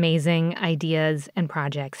these amazing ideas and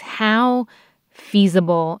projects. How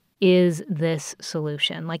feasible is this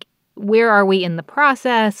solution? Like, where are we in the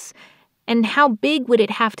process? And how big would it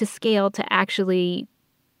have to scale to actually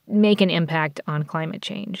make an impact on climate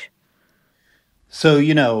change?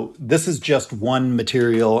 So, this is just one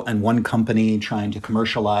material and one company trying to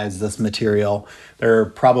commercialize this material. There are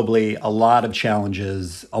probably a lot of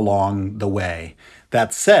challenges along the way.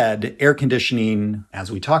 That said, air conditioning,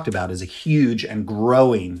 as we talked about, is a huge and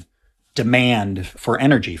growing demand for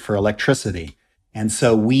energy, for electricity. And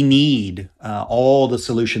so we need all the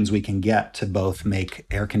solutions we can get to both make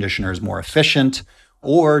air conditioners more efficient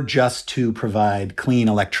or just to provide clean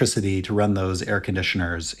electricity to run those air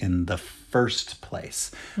conditioners in the first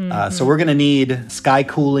place. So we're going to need sky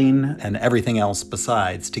cooling and everything else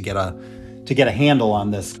besides to get a handle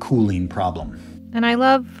on this cooling problem. And I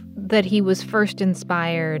love that he was first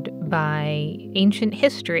inspired by ancient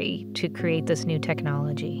history to create this new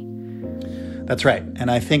technology. That's right. And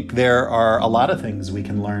I think there are a lot of things we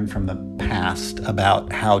can learn from the past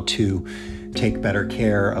about how to take better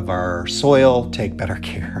care of our soil, take better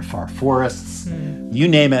care of our forests. You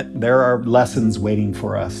name it, there are lessons waiting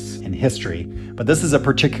for us in history. But this is a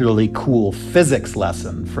particularly cool physics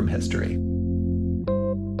lesson from history.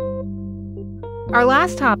 Our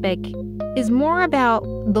last topic is more about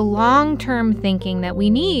the long-term thinking that we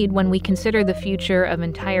need when we consider the future of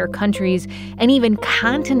entire countries and even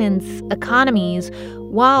continents' economies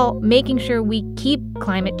while making sure we keep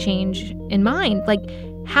climate change in mind. Like,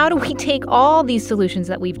 how do we take all these solutions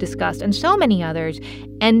that we've discussed and so many others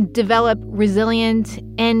and develop resilient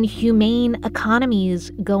and humane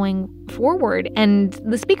economies going forward? And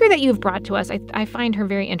the speaker that you've brought to us, I find her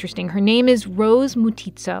very interesting. Her name is Rose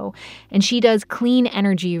Mutizzo, and she does clean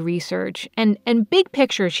energy research. And big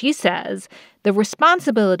picture, she says, the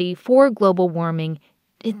responsibility for global warming,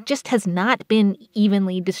 it just has not been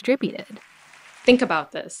evenly distributed. Think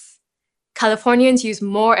about this. Californians use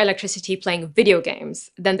more electricity playing video games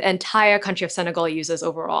than the entire country of Senegal uses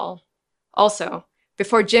overall. Also,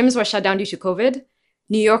 before gyms were shut down due to COVID,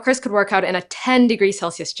 New Yorkers could work out in a 10 degrees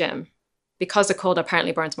Celsius gym because the cold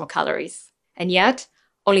apparently burns more calories. And yet,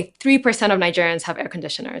 only 3% of Nigerians have air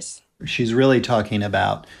conditioners. She's really talking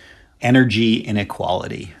about energy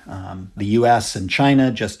inequality. The US and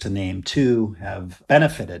China, just to name two, have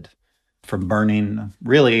benefited from burning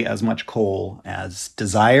really as much coal as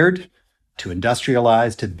desired to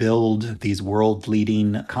industrialize, to build these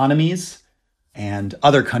world-leading economies. And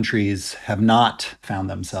other countries have not found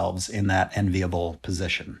themselves in that enviable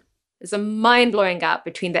position. There's a mind-blowing gap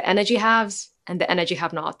between the energy haves and the energy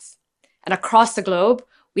have-nots. And across the globe,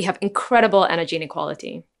 we have incredible energy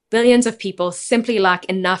inequality. Billions of people simply lack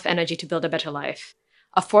enough energy to build a better life.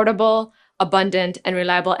 Affordable, abundant, and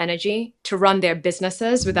reliable energy to run their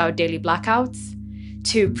businesses without daily blackouts,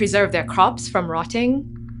 to preserve their crops from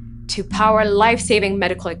rotting, to power life-saving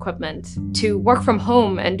medical equipment, to work from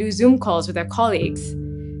home and do Zoom calls with their colleagues,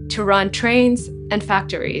 to run trains and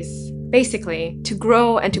factories, basically to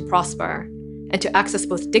grow and to prosper, and to access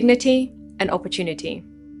both dignity and opportunity.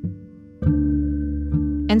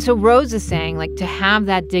 And so Rose is saying, to have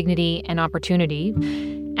that dignity and opportunity,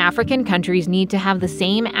 African countries need to have the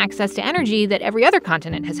same access to energy that every other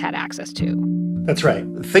continent has had access to. That's right.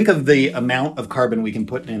 Think of the amount of carbon we can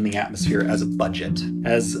put in the atmosphere as a budget.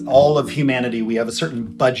 As all of humanity, we have a certain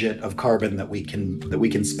budget of carbon that we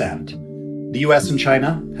can spend. The US and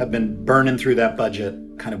China have been burning through that budget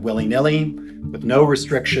kind of willy-nilly with no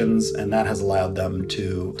restrictions, and that has allowed them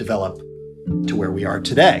to develop to where we are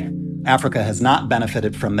today. Africa has not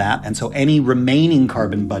benefited from that, and so any remaining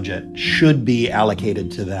carbon budget should be allocated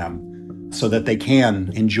to them so that they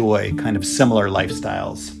can enjoy kind of similar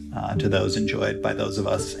lifestyles to those enjoyed by those of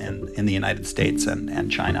us in the United States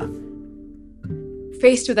and China.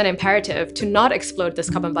 Faced with an imperative to not explode this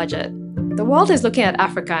carbon budget, the world is looking at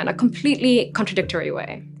Africa in a completely contradictory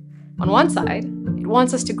way. On one side, it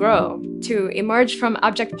wants us to grow, to emerge from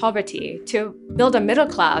abject poverty, to build a middle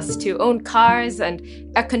class, to own cars and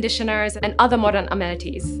air conditioners and other modern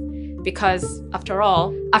amenities. Because, after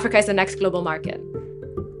all, Africa is the next global market.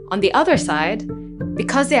 On the other side,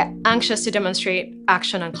 because they're anxious to demonstrate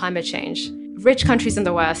action on climate change, rich countries in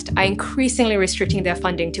the West are increasingly restricting their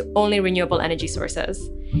funding to only renewable energy sources,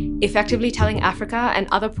 effectively telling Africa and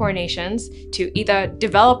other poor nations to either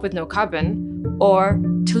develop with no carbon or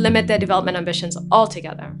to limit their development ambitions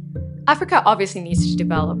altogether. Africa obviously needs to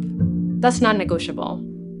develop. That's non-negotiable.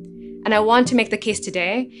 And I want to make the case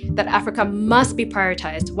today that Africa must be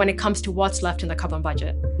prioritized when it comes to what's left in the carbon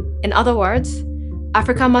budget. In other words,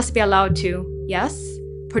 Africa must be allowed to, yes,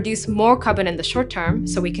 produce more carbon in the short term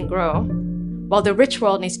so we can grow, while the rich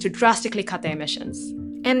world needs to drastically cut their emissions.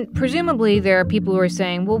 And presumably there are people who are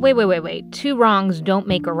saying, well, wait. Two wrongs don't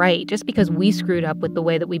make a right. Just because we screwed up with the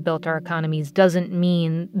way that we built our economies doesn't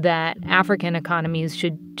mean that African economies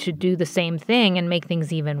should do the same thing and make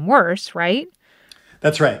things even worse, right?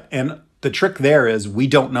 That's right. And the trick there is we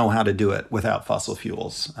don't know how to do it without fossil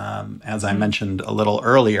fuels. As I mentioned a little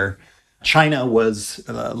earlier, China was,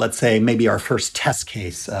 let's say, maybe our first test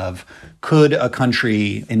case of could a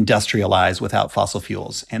country industrialize without fossil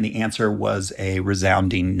fuels? And the answer was a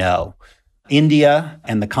resounding no. India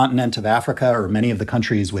and the continent of Africa, or many of the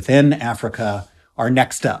countries within Africa, are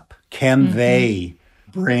next up. Can they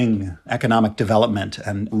bring economic development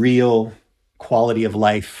and real quality of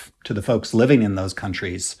life to the folks living in those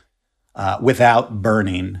countries without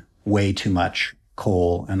burning way too much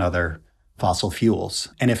coal and other fossil fuels?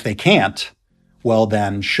 And if they can't, well,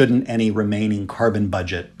 then shouldn't any remaining carbon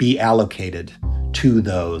budget be allocated to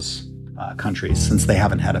those countries, since they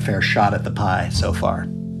haven't had a fair shot at the pie so far?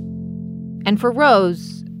 And for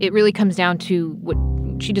Rose, it really comes down to what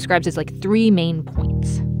she describes as like three main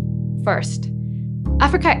points. First,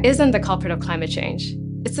 Africa isn't the culprit of climate change.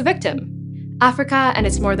 It's the victim. Africa and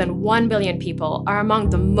its more than 1 billion people are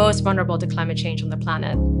among the most vulnerable to climate change on the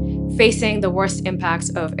planet, facing the worst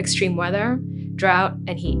impacts of extreme weather, drought,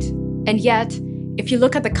 and heat. And yet, if you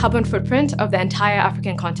look at the carbon footprint of the entire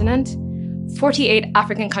African continent, 48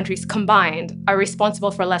 African countries combined are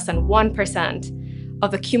responsible for less than 1%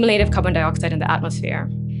 of the cumulative carbon dioxide in the atmosphere.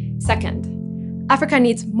 Second, Africa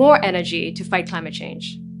needs more energy to fight climate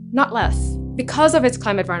change, not less. Because of its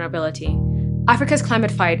climate vulnerability, Africa's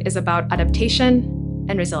climate fight is about adaptation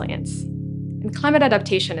and resilience. And climate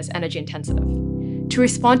adaptation is energy intensive. To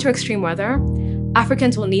respond to extreme weather,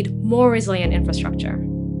 Africans will need more resilient infrastructure.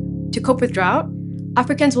 To cope with drought,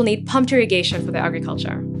 Africans will need pumped irrigation for their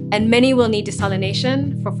agriculture, and many will need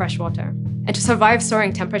desalination for fresh water. And to survive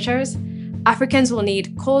soaring temperatures, Africans will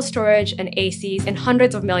need cold storage and ACs in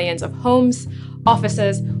hundreds of millions of homes,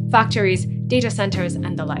 offices, factories, data centers,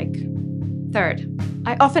 and the like. Third,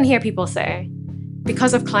 I often hear people say,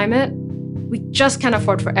 because of climate, we just can't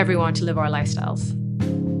afford for everyone to live our lifestyles.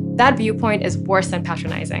 That viewpoint is worse than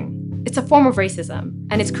patronizing. It's a form of racism,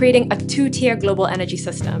 and it's creating a two-tier global energy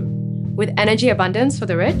system with energy abundance for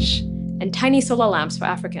the rich and tiny solar lamps for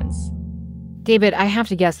Africans. David, I have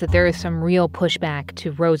to guess that there is some real pushback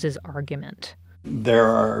to Rose's argument. There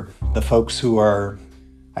are the folks who are,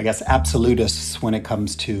 I guess, absolutists when it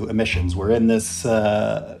comes to emissions. We're in this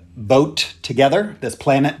boat together, this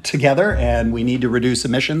planet together, and we need to reduce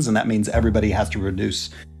emissions, and that means everybody has to reduce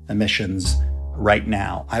emissions right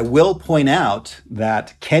now. I will point out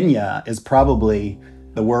that Kenya is probably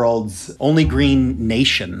the world's only green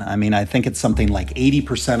nation. I mean, I think it's something like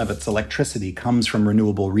 80% of its electricity comes from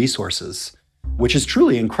renewable resources, which is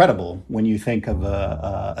truly incredible when you think of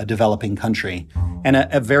a developing country and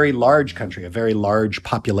a very large country, a very large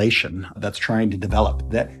population that's trying to develop.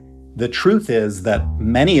 The truth is that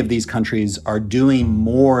many of these countries are doing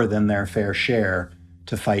more than their fair share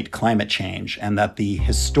to fight climate change, and that the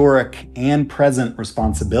historic and present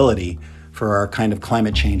responsibility for our kind of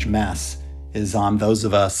climate change mess is on those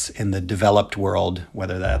of us in the developed world,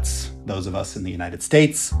 whether that's those of us in the United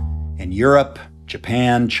States, in Europe,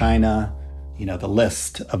 Japan, China, the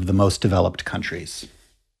list of the most developed countries.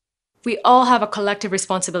 We all have a collective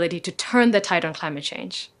responsibility to turn the tide on climate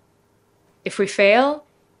change. If we fail,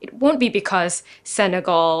 it won't be because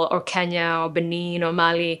Senegal or Kenya or Benin or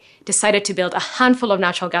Mali decided to build a handful of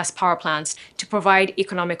natural gas power plants to provide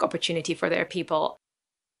economic opportunity for their people.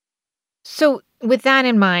 So with that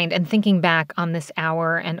in mind, and thinking back on this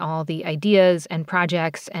hour and all the ideas and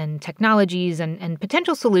projects and technologies and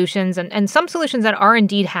potential solutions and some solutions that are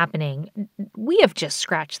indeed happening, we have just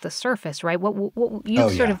scratched the surface, right? What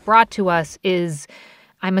you've sort of brought to us is,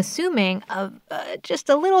 I'm assuming, just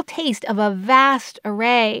a little taste of a vast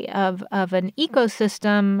array of an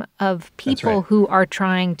ecosystem of people who are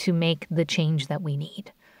trying to make the change that we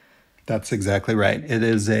need. That's exactly right. It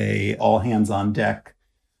is a all hands on deck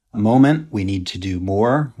moment. We need to do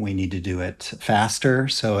more. We need to do it faster.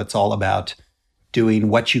 So it's all about doing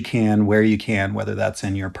what you can, where you can, whether that's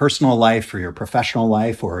in your personal life or your professional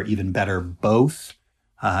life, or even better, both.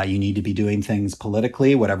 You need to be doing things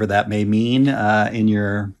politically, whatever that may mean, in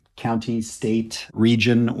your county, state,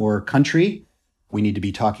 region, or country. We need to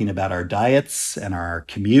be talking about our diets and our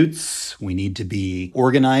commutes. We need to be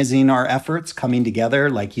organizing our efforts, coming together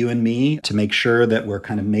like you and me to make sure that we're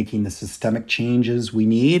kind of making the systemic changes we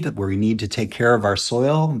need, where we need to take care of our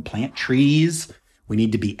soil and plant trees. We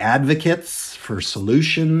need to be advocates for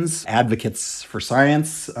solutions, advocates for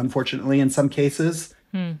science, unfortunately, in some cases.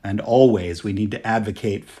 And always we need to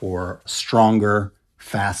advocate for stronger,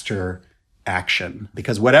 faster action.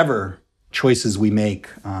 Because whatever choices we make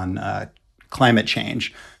on climate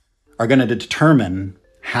change are going to determine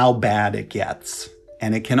how bad it gets.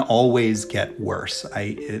 And it can always get worse.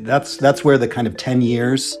 That's where the kind of 10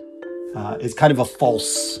 years is kind of a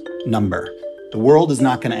false number. The world is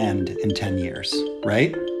not going to end in 10 years,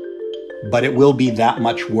 right? But it will be that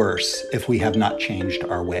much worse if we have not changed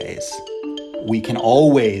our ways. We can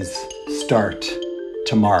always start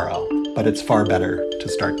tomorrow, but it's far better to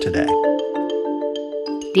start today.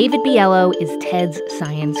 David Biello is TED's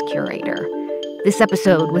science curator. This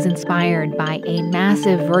episode was inspired by a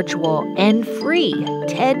massive virtual and free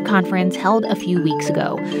TED conference held a few weeks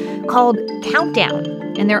ago called Countdown.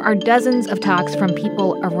 And there are dozens of talks from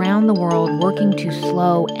people around the world working to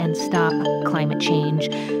slow and stop climate change.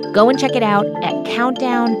 Go and check it out at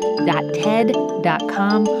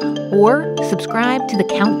countdown.ted.com or subscribe to the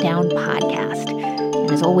Countdown podcast.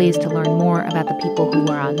 And as always, to learn more about the people who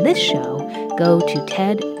are on this show, go to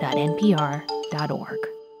ted.npr.org.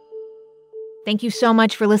 Thank you so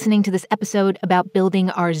much for listening to this episode about building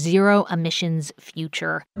our zero-emissions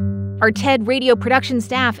future. Our TED radio production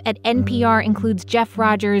staff at NPR includes Jeff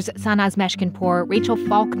Rogers, Sanaz Meshkinpour, Rachel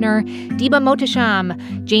Faulkner, Diba Mohtasham,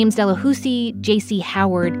 James Delahousie, J.C.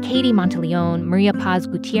 Howard, Katie Monteleone, Maria Paz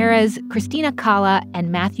Gutierrez, Christina Cala,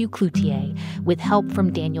 and Matthew Cloutier, with help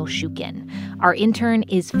from Daniel Shukin. Our intern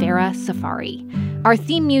is Farah Safari. Our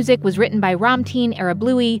theme music was written by Ramteen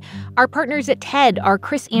Arablouei. Our partners at TED are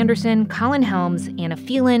Chris Anderson, Colin Helms, Anna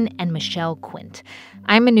Phelan, and Michelle Quint.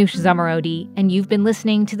 I'm Manoush Zomorodi, and you've been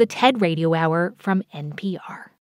listening to the TED Radio Hour from NPR.